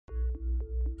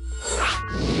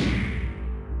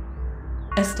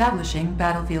Establishing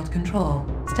battlefield control.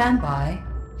 Stand by.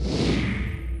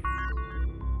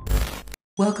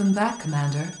 Welcome back,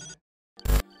 Commander.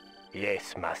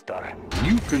 Yes, Master.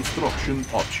 New construction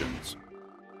options.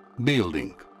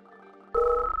 Building.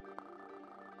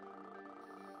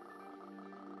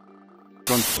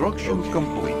 Construction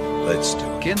complete. Let's do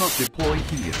it. Cannot deploy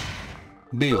here.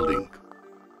 Building.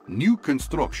 New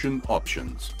construction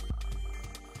options.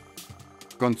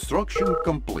 Construction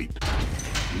complete.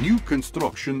 New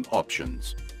construction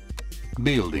options.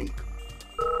 Building.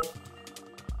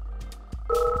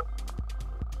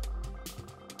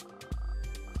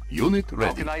 Unit How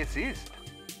ready. can I assist?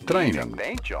 Training.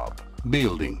 Paint job.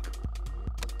 Building.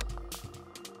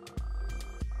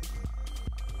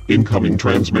 Incoming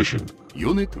transmission.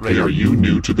 Unit Hey, are ready. you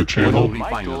new to the channel?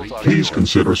 Refinery. Please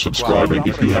consider subscribing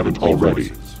if you haven't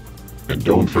already. And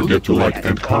don't forget to like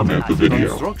and comment the video.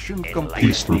 Construction complete.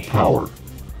 Peace through power.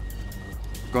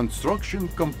 Construction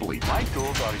complete. My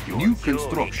tools are yours. New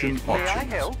construction May I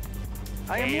options. help?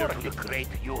 I am Hail to working. the great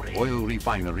Yuri. Oil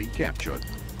refinery captured.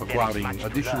 Acquiring much to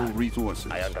additional learn.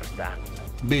 resources. I understand.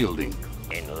 Building.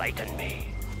 Enlighten me.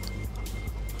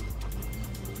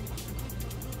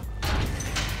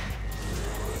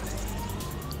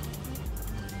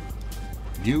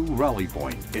 New rally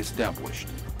point established.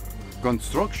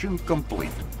 Construction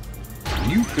complete.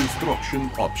 New construction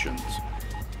options.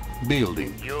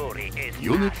 Building. Yuri is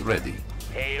Unit master. ready.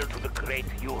 Hail to the great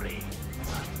Yuri.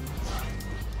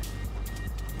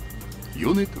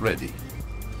 Unit ready.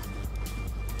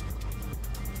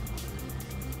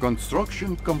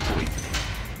 Construction complete.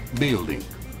 Building.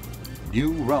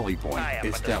 New rally point I am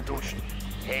but a established. student.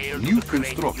 Hail to New the great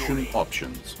construction Yuri.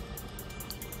 options.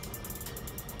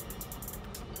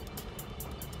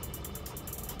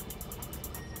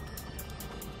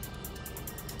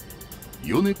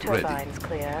 Unit ready. Turbines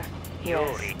clear.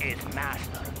 Yuri is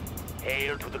master.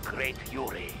 Hail to the great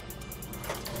Yuri.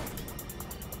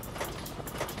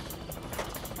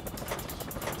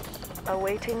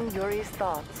 Awaiting Yuri's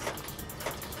thoughts.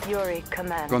 Yuri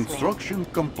commands me. Construction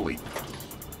complete.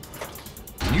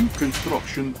 New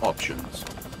construction options.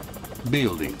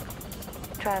 Building.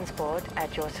 Transport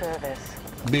at your service.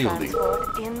 Building.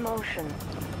 Transport in motion.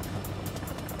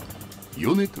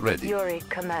 Unit ready. Yuri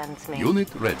commands me. Unit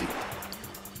ready.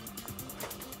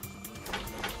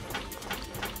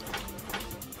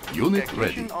 Unit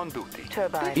ready. Technician on duty.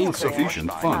 Turbines Insufficient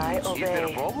clear. funds. I Is there a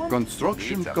obey. problem?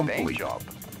 Construction Needs a paint complete. job.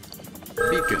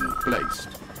 Beacon placed.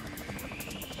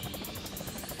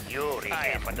 Yuri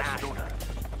is master.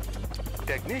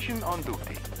 Technician on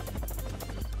duty.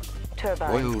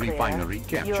 Turbines Oil clear. refinery Yuri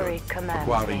captured. commands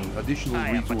Acquiring me. additional I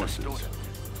am but a resources. student.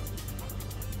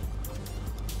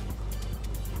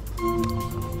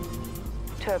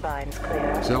 Turbines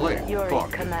clear. Select Yuri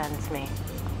target. commands me.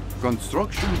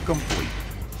 Construction complete.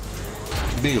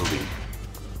 Building.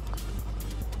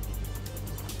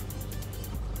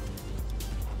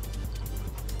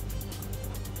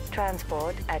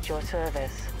 Transport at your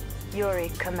service. Yuri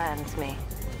commands me.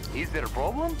 Is there a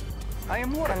problem? I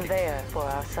am working. Conveyor for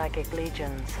our psychic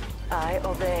legions. I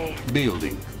obey.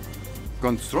 Building.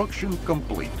 Construction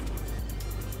complete.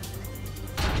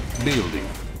 Building.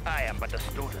 I am but a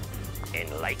student.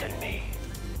 Enlighten me.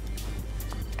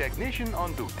 Technician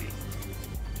on duty.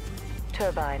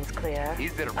 Turbines clear.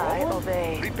 Is there a I problem?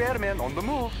 obey. Repairman on the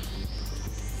move.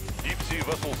 Deep sea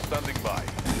vessel standing by.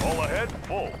 All ahead,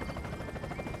 full.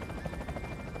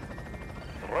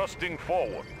 Thrusting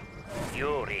forward.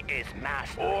 Yuri is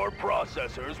master. Ore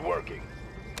processors working.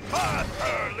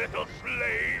 Faster, little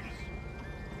slaves!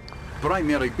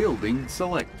 Primary building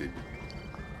selected.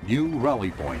 New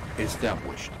rally point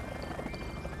established.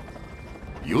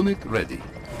 Unit ready.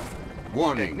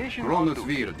 Warning. Technician on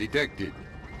Chronosphere detected.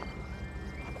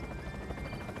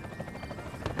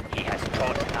 He has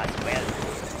taught us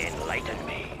well. Enlighten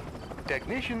me.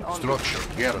 Technician on Structure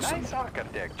duty. garrison. Nice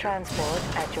architecture. Transport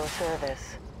at your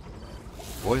service.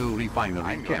 Oil refinery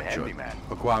I'm your captured. handyman.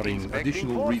 Acquiring Inspecting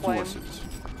additional floor plan. resources.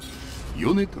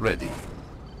 Unit ready.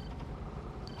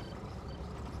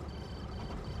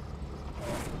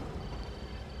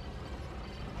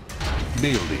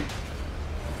 Building.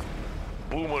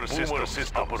 Boomer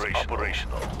systems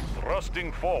operational.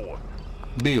 Thrusting forward.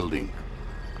 Building.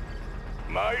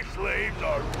 My slaves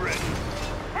are ready.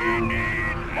 We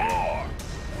need more.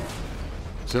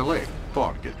 Select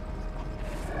target.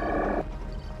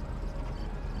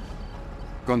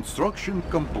 Construction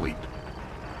complete.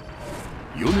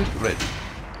 Unit ready.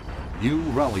 New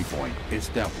rally point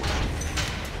established.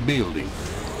 Building.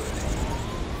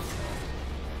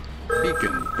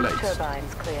 Beacon placed.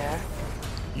 Turbines clear.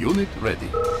 Unit ready.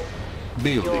 Your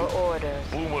Building. orders.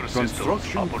 Boomer systems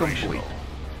Construction operational. complete.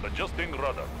 Adjusting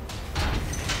rudder.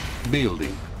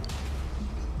 Building.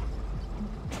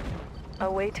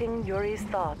 Awaiting Yuri's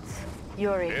thoughts.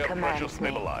 Yuri Air pressure commands me.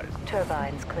 stabilized.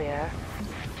 Turbines clear.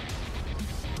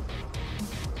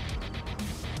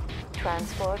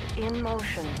 Transport in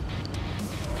motion.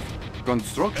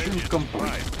 Construction Engines complete.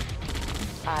 prime.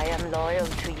 I am loyal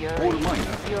to Yuri. All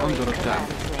miner Yuri under attack.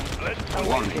 commands me. Let's Awaiting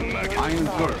Warning. Yuri's Iron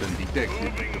thoughts. curtain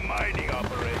detected. Moving mining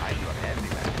operation. I'm your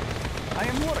handyman. I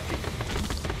am working.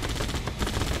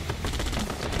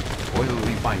 Oil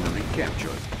refinery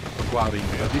captured. Acquiring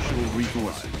additional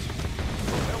resources.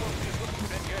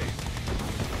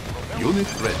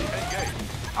 Unit ready.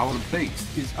 Our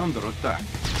base is under attack.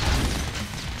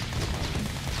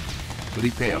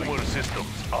 Repairing. Boomer systems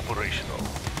operational.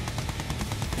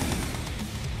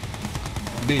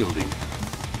 Building.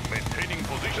 Maintaining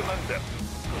position and depth.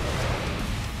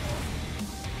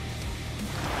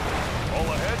 All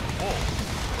ahead, full.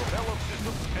 Propeller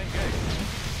systems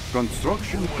engaged.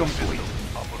 Construction Boomer complete.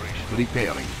 systems operational.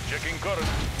 Repairing. Checking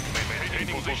currents.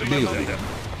 Maintaining position Building. and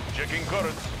depth. Checking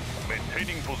currents.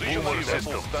 Maintaining position Boomer and depth.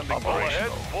 systems Standing by. All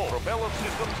ahead, full. Propeller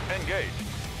systems engaged.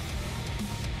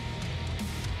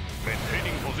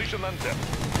 Maintaining position and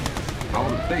depth. Our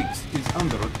base is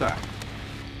under attack.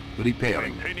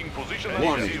 Repairing. Maintaining position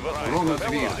Warning. and depth. Chronosphere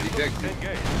Propeller systems detected.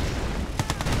 engaged.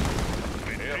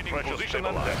 Maintaining position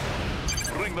and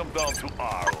depth. Bring them down to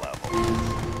our level.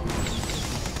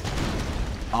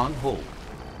 On hold.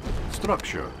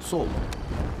 Structure sold.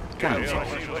 Cancel.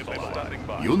 Standing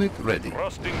by. Unit ready.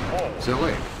 Thrusting forward.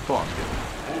 Select target.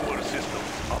 Boomer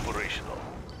systems operational.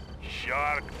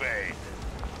 Shark bait.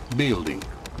 Building.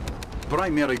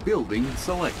 Primary building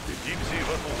selected. Deep sea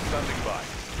vessel standing by.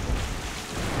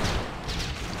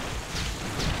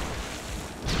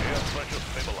 Air pressure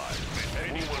stabilized.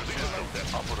 Maintaining position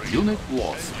operational. Unit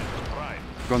lost. Engines prime.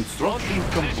 Construction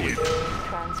complete.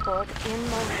 Transport in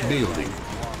motion. Building.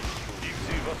 Deep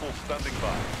sea vessel standing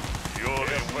by. Your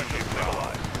air pressure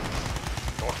stabilized.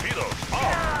 Torpedoes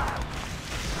out.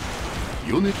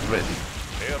 Unit ready.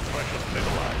 Air pressure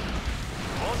stabilized.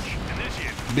 Launch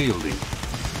initiated. Building.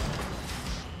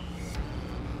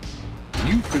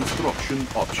 New construction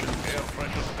options. Air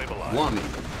pressure stabilized. Warning.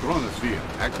 Chronosphere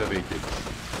activated.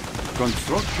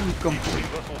 Construction complete.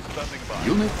 Vessel standing by.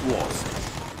 Unit lost.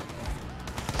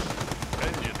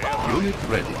 Engine air Unit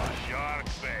ready. Shark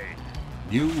bait.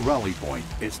 New rally point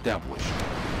established.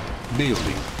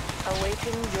 Building.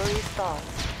 Awaiting Yuri's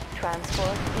thoughts.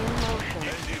 Transport in motion.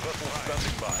 NG vessel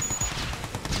standing by.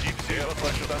 Deep sea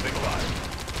vessel standing by.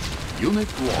 Unit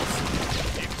lost.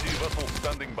 Deep sea vessel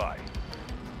standing by.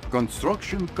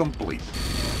 Construction complete.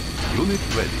 Unit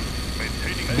ready.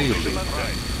 Maintaining Building. position and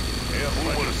right. Air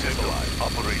pressure stabilized.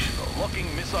 Operational. Locking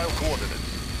missile coordinates.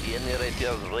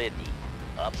 Generators ready.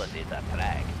 Opposite the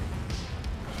track.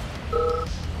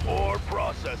 Ore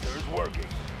processors working.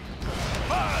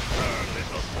 Faster,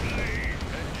 little slave.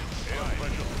 Engine air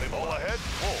pressure stable. All ahead,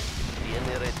 full.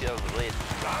 Generators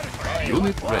ready.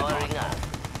 Unit ready. Powering up.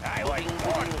 Moving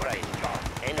within range.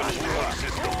 Enemy Ore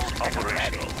systems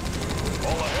operational.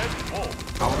 All ahead, full.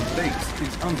 Our base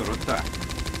is under attack.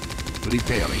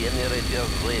 Repairing.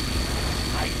 generators ready.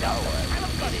 My tower.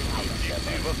 Deep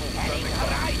sea vessel standing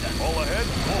by. All ahead,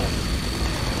 full.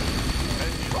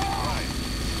 Engine prime.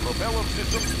 Propeller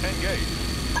systems engaged.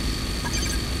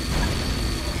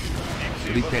 Deep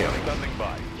sea Repairing. vessel standing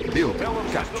by. Building Propeller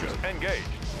captured. systems engaged.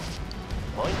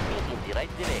 Pointing in the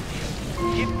right direction.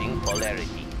 Shifting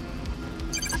polarity.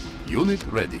 Unit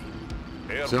ready.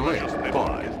 Air Select pressure stabilized.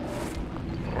 target.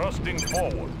 Thrusting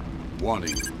forward.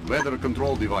 Warning. Weather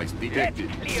control device detected.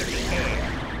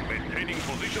 Maintaining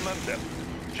position and depth.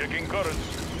 Checking currents.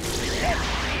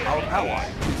 Our ally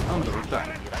is under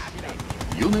attack.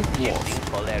 Unit lost.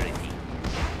 Shifting polarity.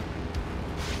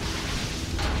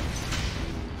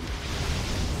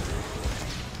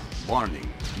 Warning.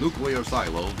 Nuclear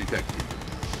silo detected.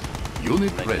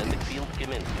 Unit ready. Magnetic field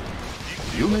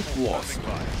commencing. Unit lost.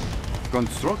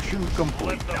 Construction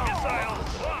complete. Missiles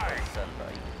fly.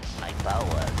 Sunlight. My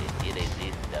power is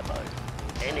irresistible.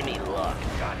 Enemy locked.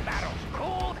 Gun barrels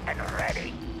cooled and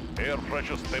ready. Air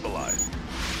pressure stabilized.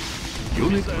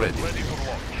 Unit Missiles ready. ready for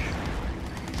launch.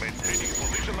 Maintaining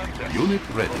position and depth. Unit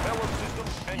ready. Propeller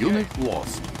systems engaged. Unit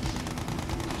lost.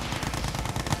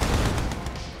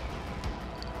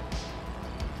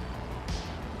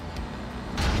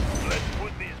 Let's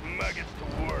put these maggots to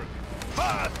work.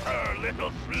 Faster,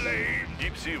 little slave.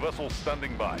 Deep sea vessel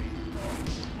standing by.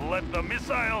 Let the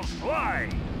missiles fly.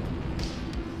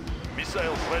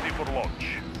 Missiles ready for launch.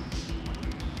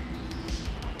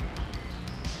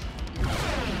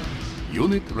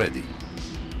 Unit ready.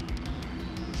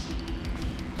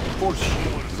 Force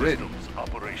shield ready. systems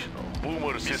operational.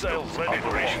 Boomer systems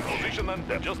operational. Position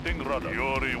and adjusting rudder.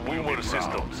 Yuri, boomer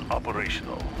systems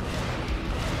operational.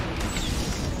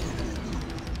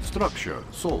 Structure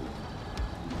sold.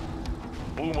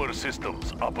 Boomer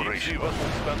systems operational. All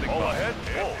ahead.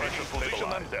 All pressure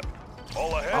position and depth.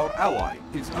 All ahead. Our ally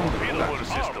is under Boomer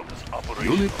attack. systems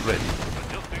operational. Unit ready.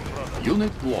 Adjusting rudder.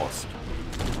 Unit lost.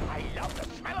 I love the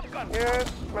smell of gun.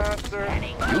 Yes, master.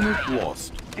 Unit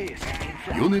lost.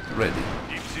 Unit ready.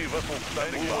 Deep sea vessel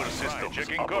standing by. Systems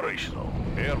checking operational.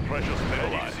 Air pressure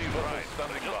stabilized. Deep sea vessel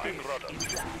standing by. Rudder.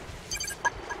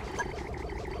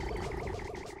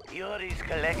 Yuri's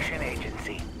collection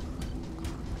agency.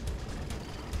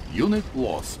 Unit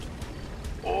lost.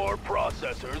 Ore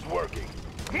processors working.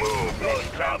 Move those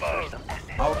travels.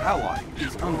 Our ally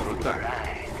is under attack.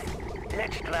 Right.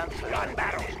 Let's transfer. Gun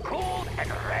barrels cooled and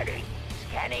ready.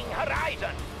 Scanning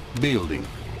horizon. Building.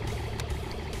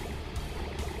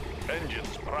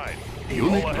 Engines prime.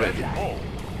 Unit All ahead. ready.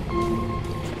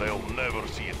 Pull. They'll never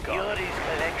see it coming. Yuri's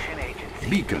collection agency.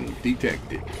 Beacon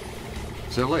detected.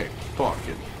 Select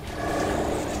target.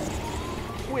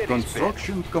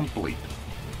 Construction complete.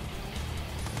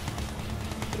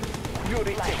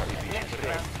 Yuri, Let's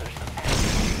transfer some.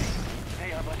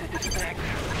 They are but a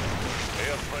distraction.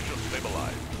 Air pressure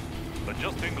stabilized.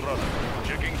 Adjusting rudder.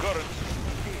 Checking currents.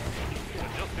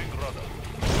 Adjusting rudder.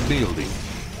 Building.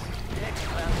 Let's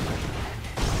transfer.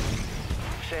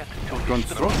 Set to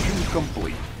Construction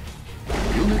complete.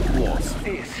 Unit lost.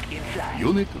 disk inside.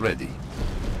 Unit ready.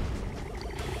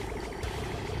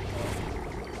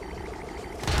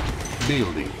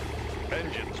 Building.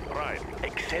 Engines prime.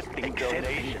 Accepting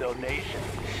donation.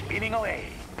 Spinning away.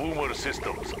 Boomer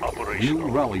systems New operational.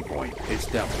 rally point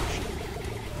established.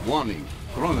 Warning.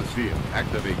 Chronosphere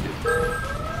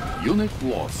activated. Unit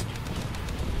lost.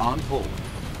 On hold.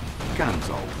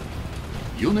 Cancel.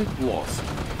 Unit lost.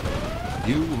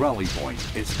 New rally point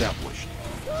established.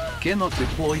 Cannot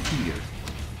deploy here.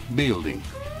 Building.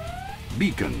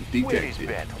 Beacon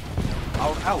detected.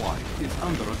 Our ally is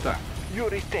under attack.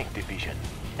 Yuri Tank Division.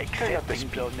 Accepting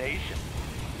donation.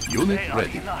 Unit They are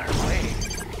ready. in our way.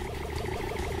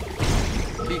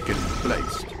 Beacon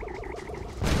placed.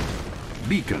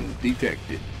 Beacon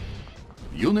detected.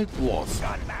 Unit lost.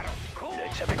 Gun barrels cooled.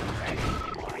 Let's have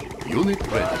it. Unit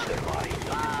ready.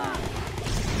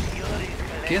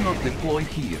 Yuri's Cannot collection. deploy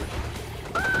here.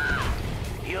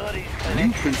 Yuri's New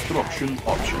collection. construction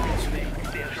options.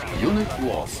 Unit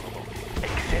lost.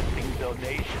 Accepting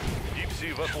donation. Deep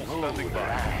sea vessel standing by.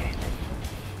 Right.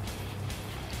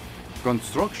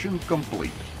 Construction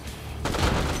complete.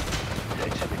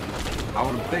 Let's have it.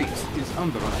 Our base is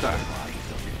under attack.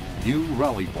 New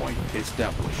rally point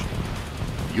established.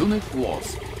 Unit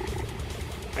lost.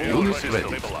 Air Unit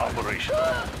systems ready.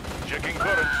 operational. Checking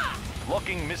currents.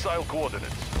 Locking missile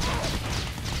coordinates.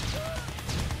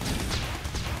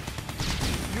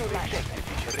 Yuri Tank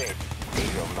Division ready. They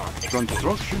will not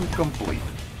Construction complete.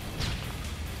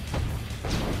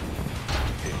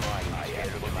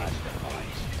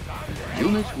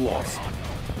 Unit lost.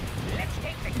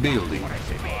 Building.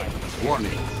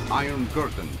 Warning. Iron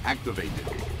curtain activated.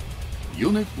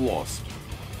 Unit lost.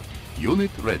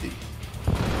 Unit ready.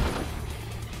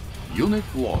 Unit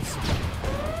lost.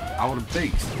 Our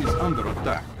base is under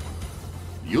attack.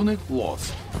 Unit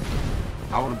lost.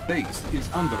 Our base is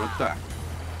under attack.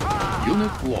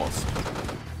 Unit lost.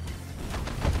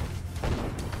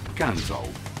 Cancel.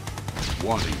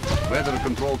 Warning. Weather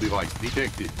control device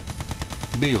detected.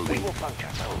 Building.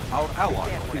 Our ally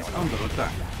is under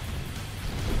attack.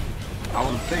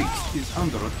 Our base is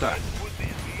under attack.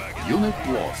 Unit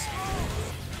lost.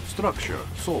 Structure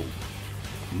sold.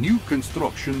 New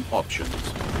construction options.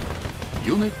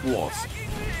 Unit lost.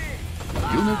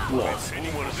 Unit lost.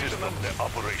 Boomer systems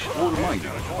operational. Ore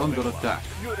miner under attack.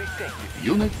 Yuri Tank Division.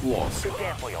 Unit lost.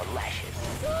 Prepare for your lashes.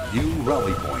 New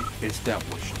rally point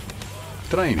established.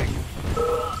 Training.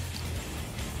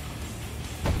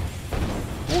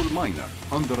 Ore miner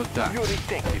under attack. Yuri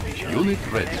Tank Division. Unit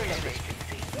ready.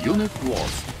 Unit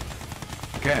lost.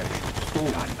 Cash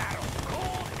stolen.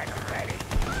 Cooled and ready.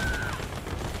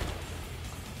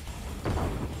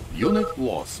 Unit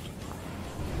lost.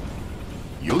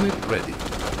 Unit ready.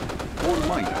 Ore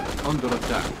miner under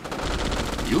attack.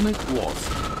 Unit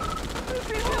lost.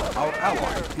 Our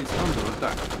ally is under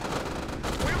attack.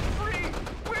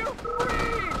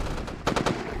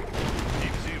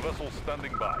 Deep sea vessel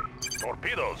standing by.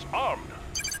 Torpedoes armed.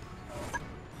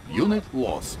 Unit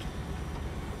lost.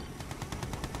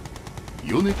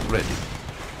 Unit ready.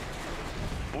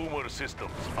 Boomer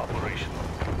systems operational.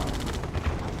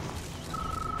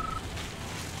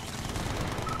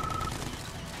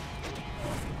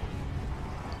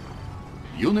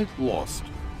 Unit lost.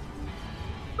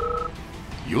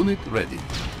 Unit ready.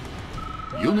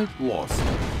 Unit lost.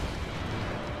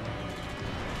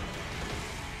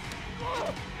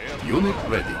 Unit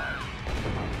ready.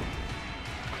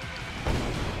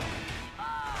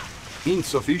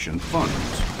 Insufficient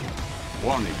funds.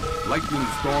 Warning, lightning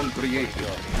storm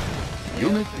created.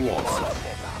 Unit lost.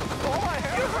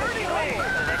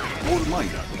 All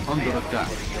miner under attack.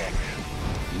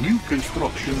 New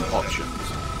construction options.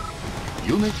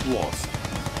 Unit lost.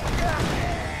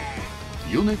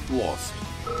 Unit lost.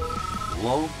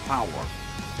 Low power.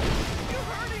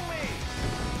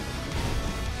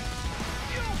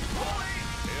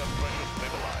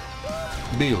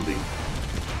 Building.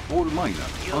 All miner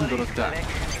under attack.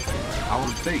 Our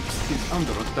base is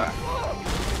under attack.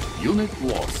 Unit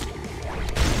lost.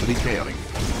 Repairing.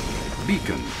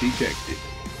 Beacon detected.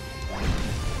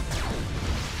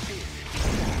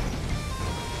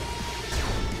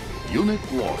 Unit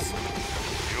lost.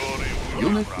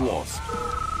 Unit lost.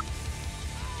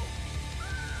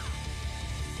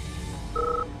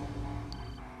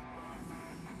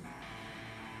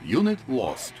 Unit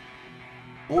lost.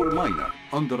 All miner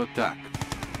under attack.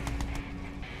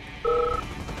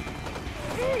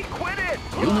 Hey, quit it!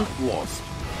 Unit lost.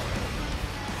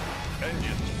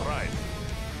 Engines prime.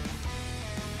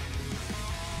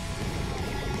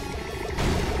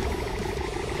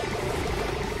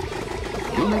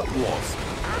 Unit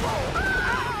lost.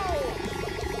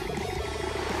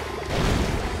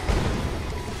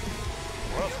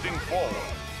 Thrusting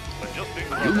forward. Adjusting.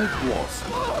 Unit lost.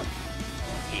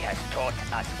 He has taught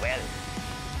us well.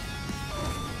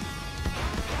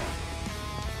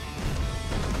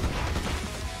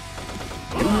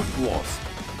 Unit lost.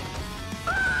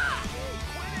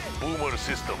 Boomer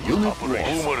systems Unit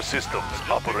operation. lost. Boomer systems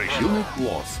operation. Unit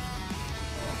lost.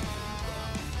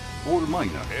 All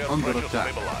miner Air under pressure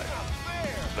attack. stabilized.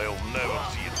 They'll never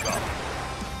see it coming.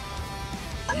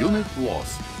 Unit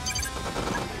lost.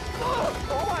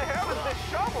 All I have is this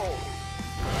shovel.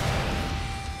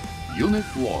 Unit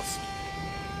lost.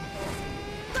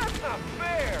 That's not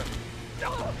fair.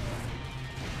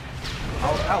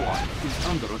 Our ally is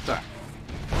under attack.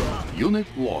 Unit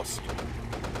lost.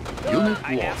 Unit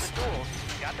lost. tools.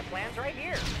 Got the plans right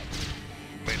here.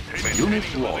 Unit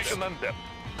Maintaining lost. position and depth.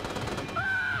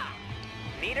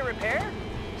 Need a repair?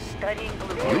 Studying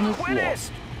blue. Unit Quit it!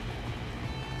 lost.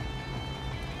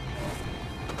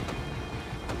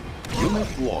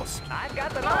 Unit lost. I've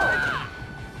got the knowledge.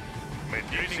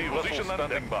 Maintaining position and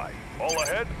standing by. All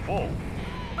ahead, full.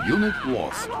 Unit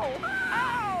lost.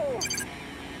 Ow!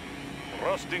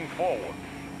 Thrusting forward.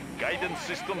 Guidance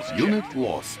systems Unit checked.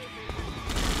 lost.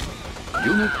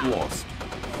 Unit lost.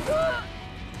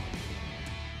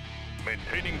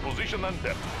 Maintaining position and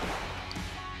depth.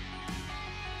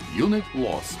 Unit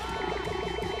lost.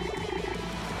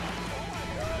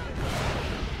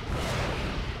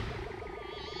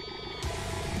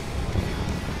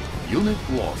 Unit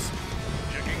lost.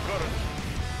 Checking current.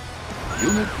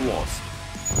 Unit lost.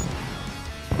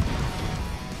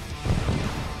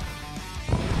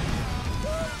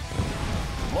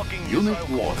 Locking Unit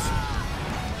missile lost.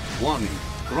 Warning.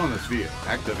 Chronosphere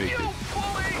activated.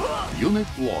 Unit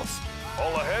lost.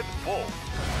 All ahead, full.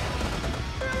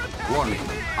 Warning.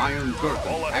 Iron All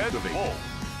curtain ahead, activated. full.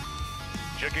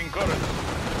 Checking current.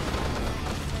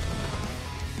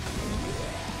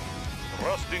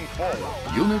 Thrusting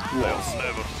forward. Unit They'll lost.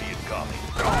 never see it coming.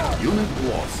 Unit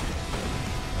lost.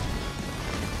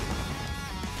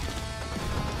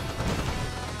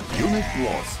 Unit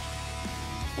lost.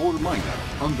 All miner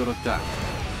under attack.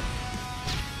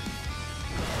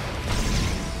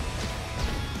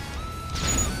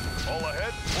 All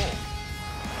ahead, full.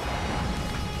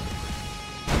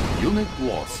 Unit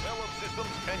lost. Propeller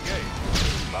systems engaged.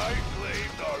 My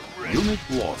slaves are ready. Unit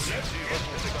lost.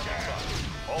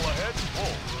 All ahead,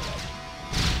 full.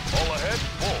 All ahead,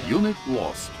 full. Unit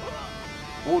lost.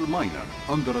 All miner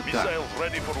under attack. Missiles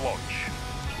ready for launch.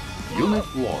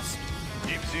 Unit lost.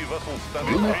 Deep sea vessel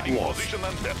standing Unit heading lost. position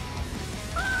and depth.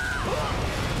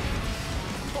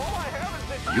 All I have is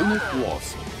this Unit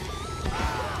lost.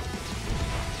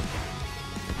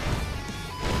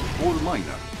 All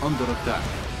miner under attack.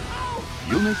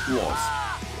 Unit lost.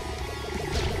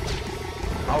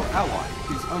 Our ally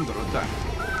is under attack.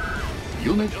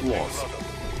 Unit lost.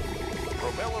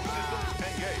 propeller systems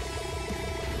engaged.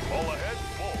 All ahead,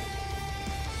 full.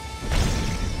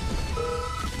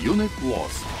 Unit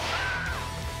lost.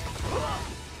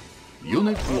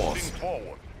 Unit Thrusting lost.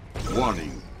 forward.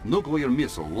 Warning. Nuclear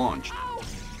missile launched.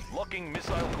 Locking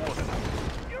missile coordinates.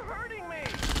 You're hurting me.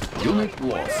 Unit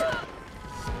lost.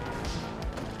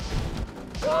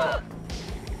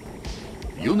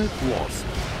 Unit lost.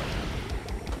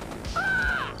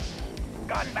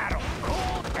 Gun barrel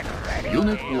cooled and ready.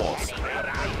 Unit lost.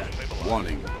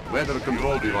 Warning. Weather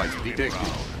control device detected.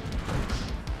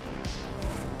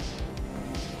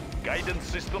 Guidance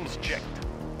systems checked.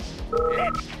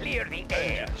 Let's clear the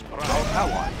air. Our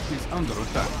ally is under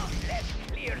attack. Let's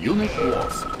clear the Unit air.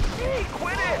 lost. Hey,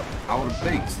 quit it! Our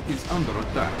base is under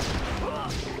attack.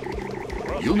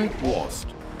 Unit lost.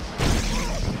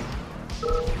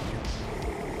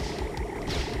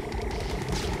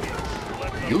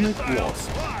 Unit lost.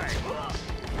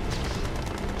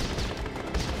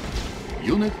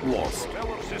 Unit lost.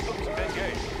 Propeller systems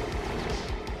engaged.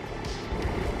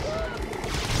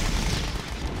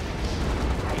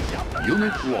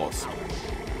 Unit lost.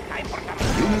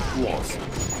 Unit lost.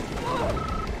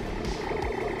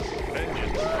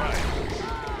 Engines prime.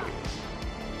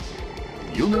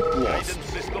 Unit lost. Guidance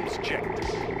systems checked.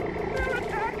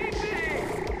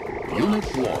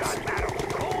 Unit lost.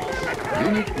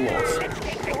 Unit lost.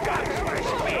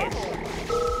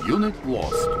 Unit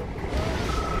lost.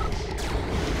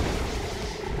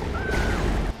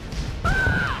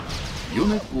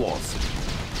 Unit lost.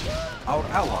 Our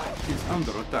ally is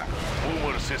under attack.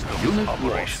 Boomer systems Unit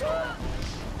operational.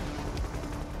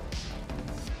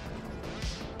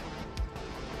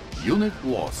 Unit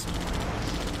lost.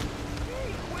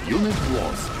 Unit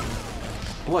lost.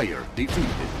 Player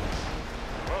defeated.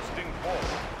 Thrusting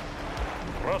forward.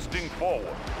 Thrusting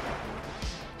forward.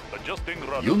 Adjusting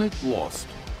rudder. Unit lost.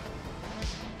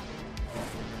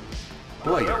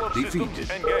 Player Propeller systems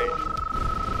defeated.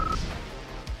 engaged.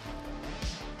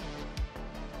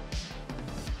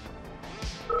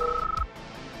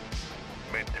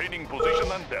 Maintaining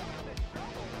position and depth.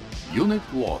 Unit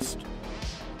lost.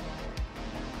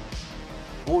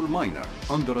 All miner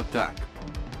under attack.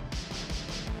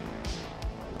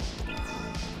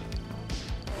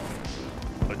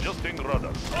 Adjusting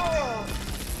rudder.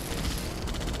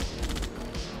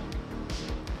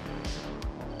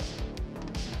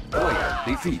 Player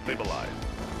defeated. Stabilized.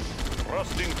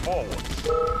 Thrusting forward.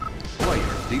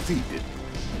 Player defeated.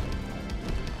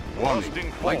 Warning.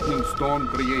 Thrusting forward. Lightning storm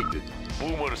created.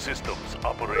 Boomer systems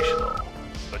operational.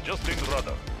 Adjusting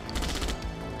rudder.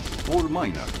 All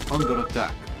miner under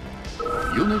attack.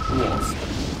 Unit lost.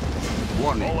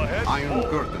 Warning. All ahead, Iron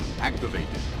forward. curtain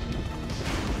activated.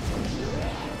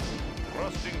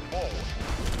 Thrusting forward.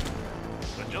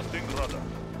 Adjusting rudder.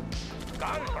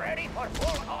 Guns ready for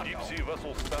full auto. Deep sea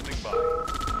vessel standing by.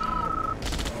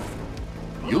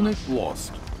 Unit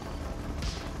lost.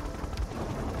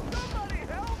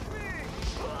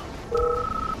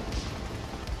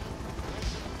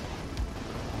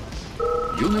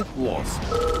 Unit lost.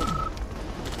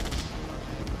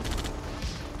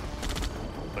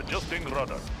 Adjusting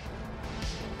rudder.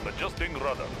 Adjusting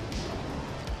rudder.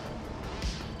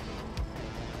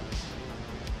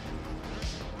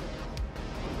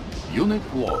 Unit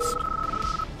lost.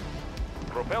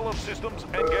 Propeller systems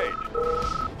engaged.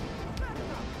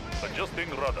 Adjusting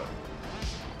rudder.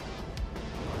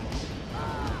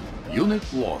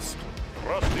 Unit lost.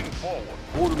 Thrusting forward.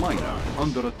 All miner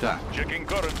under attack. Checking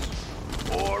currents.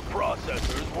 Ore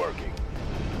processors working.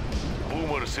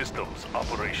 Boomer systems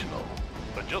operational.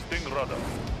 Adjusting rudder.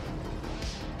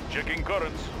 Checking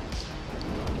currents.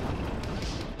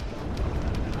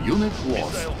 Unit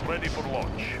lost. Missiles ready for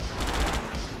launch.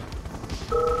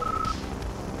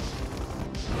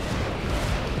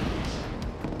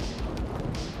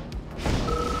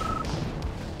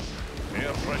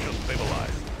 Air pressure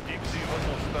stabilized. Deep sea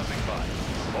vessel standing by.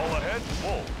 All ahead,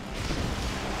 full.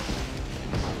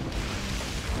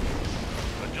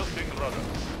 Adjusting rudder.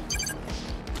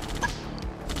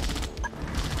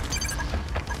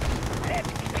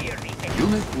 Let's clear the air.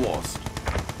 Unit lost.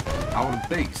 Our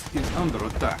base is under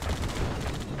attack.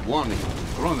 Warning.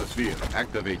 Chronosphere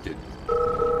activated.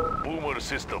 Boomer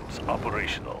systems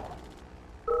operational.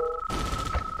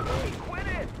 Quit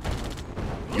it!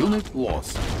 Unit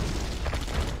lost.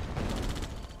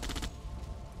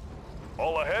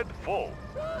 All ahead, full.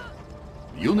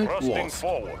 Unit Thrusting lost.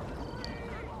 forward.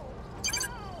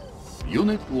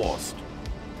 Unit lost.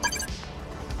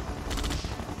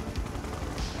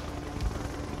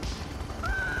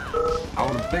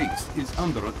 Our base is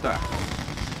under attack.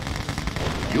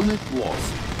 Unit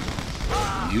lost.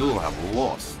 You have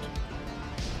lost.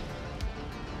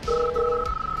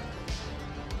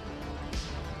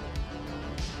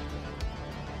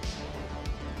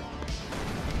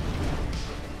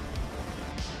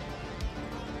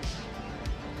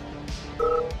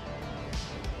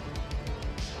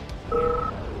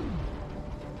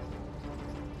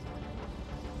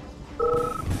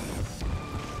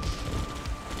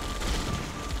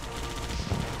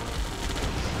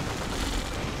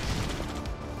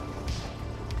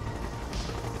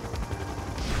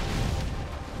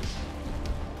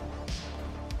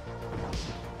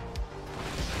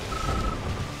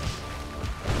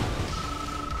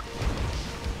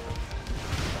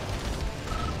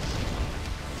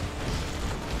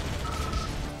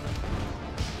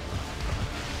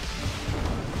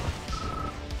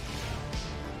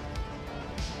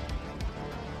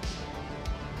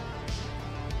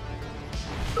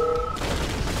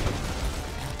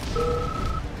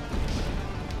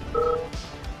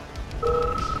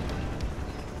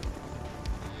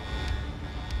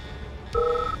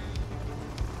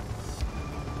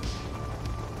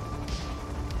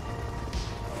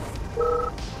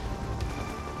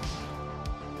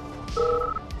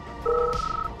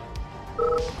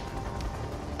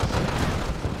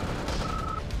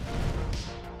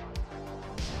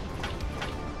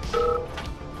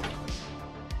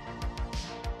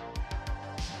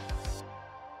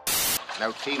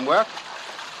 No teamwork?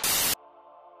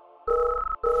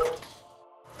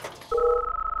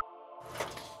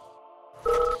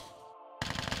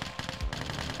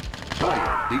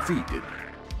 Player defeated.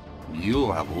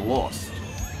 You have lost.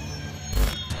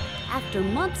 After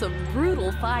months of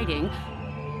brutal fighting,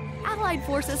 Allied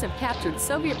forces have captured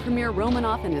Soviet Premier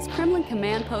Romanov and his Kremlin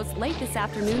command post late this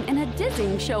afternoon in a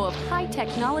dizzying show of high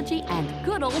technology and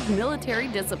good old military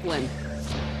discipline.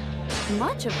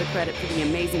 Much of the credit for the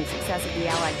amazing success of the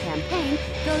Allied campaign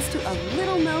goes to a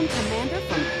little-known commander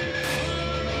from